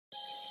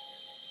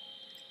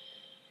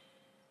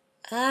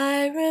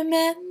I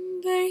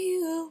remember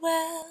you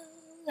well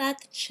at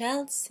the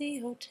Chelsea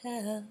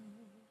Hotel.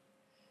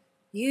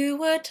 You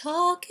were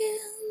talking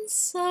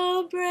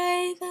so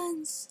brave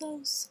and so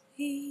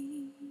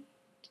sweet,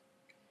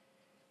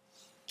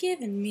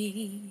 giving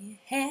me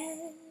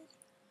head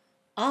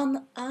on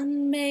the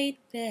unmade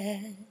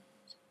bed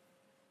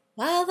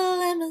while the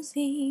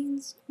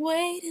limousines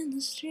wait in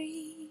the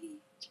street.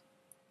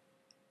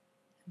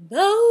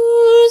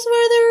 Those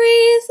were the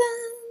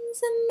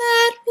reasons, and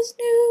that was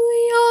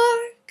New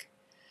York.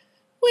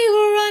 We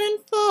were running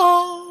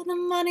for the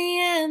money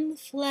and the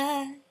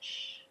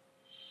flash,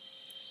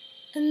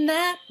 and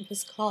that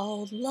was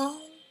called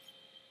love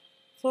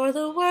for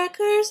the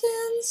workers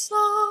in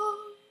song.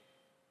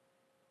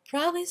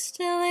 Probably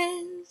still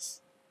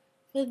is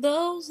for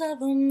those of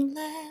them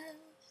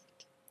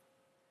left.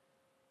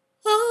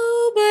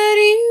 Oh, but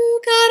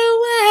you got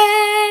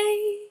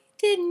away,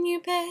 didn't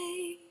you,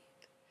 babe?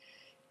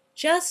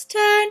 Just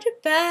turned your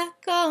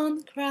back on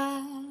the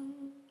crowd.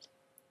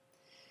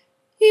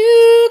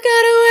 You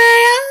got away,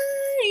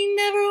 I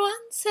never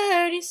once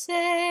heard you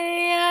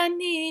say, I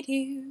need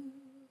you,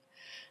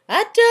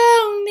 I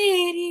don't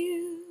need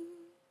you,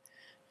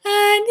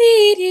 I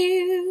need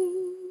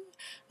you,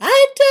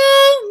 I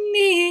don't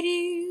need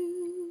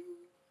you,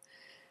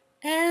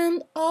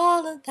 and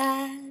all of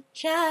that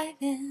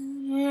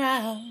jiving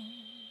around.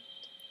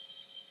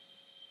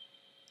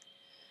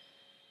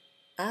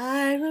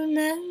 I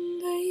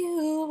remember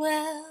you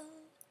well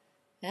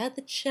at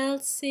the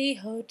Chelsea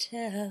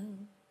Hotel.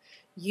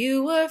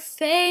 You were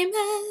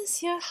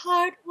famous, your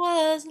heart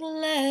was a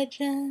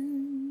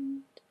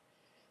legend.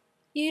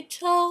 You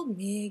told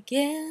me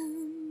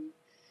again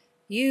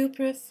you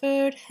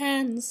preferred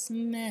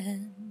handsome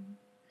men,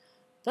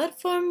 but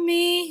for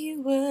me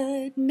you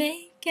would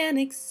make an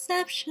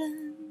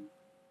exception.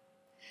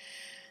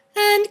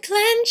 And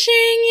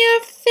clenching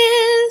your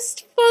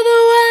fist for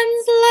the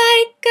ones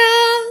like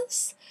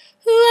us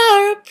who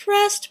are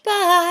oppressed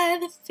by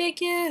the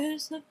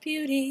figures of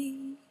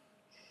beauty,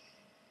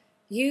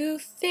 you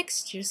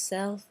fixed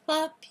yourself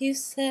up, you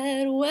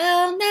said,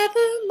 well,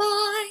 never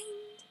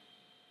mind.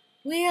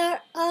 We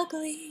are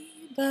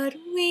ugly, but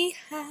we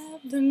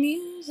have the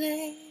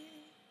music.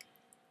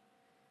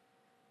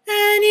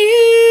 And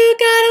you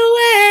got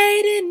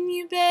away, didn't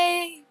you,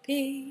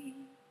 baby?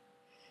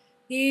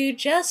 You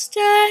just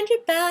turned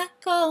your back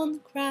on the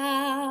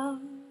crowd.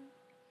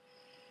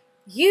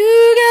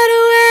 You got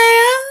away,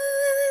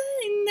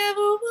 I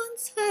never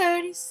once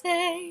heard you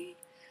say,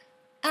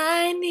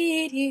 I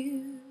need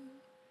you,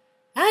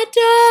 I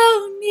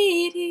don't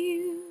need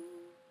you,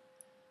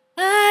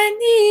 I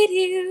need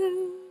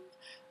you,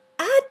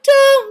 I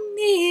don't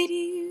need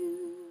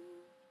you,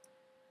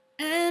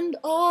 and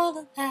all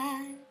of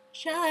that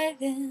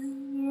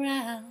jiving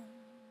around.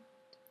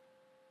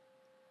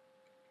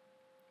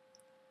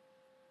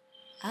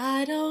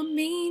 I don't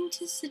mean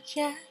to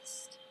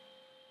suggest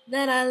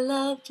that I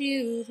loved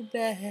you the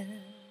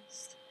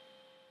best.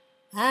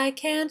 I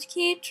can't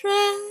keep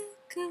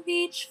track of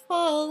each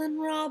fallen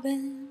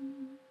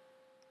robin.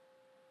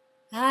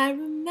 I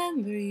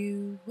remember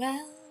you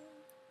well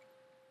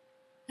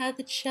at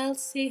the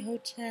Chelsea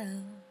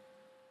Hotel.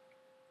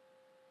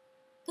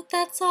 But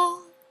that's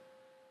all.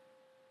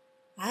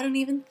 I don't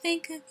even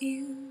think of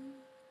you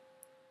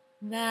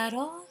that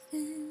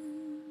often.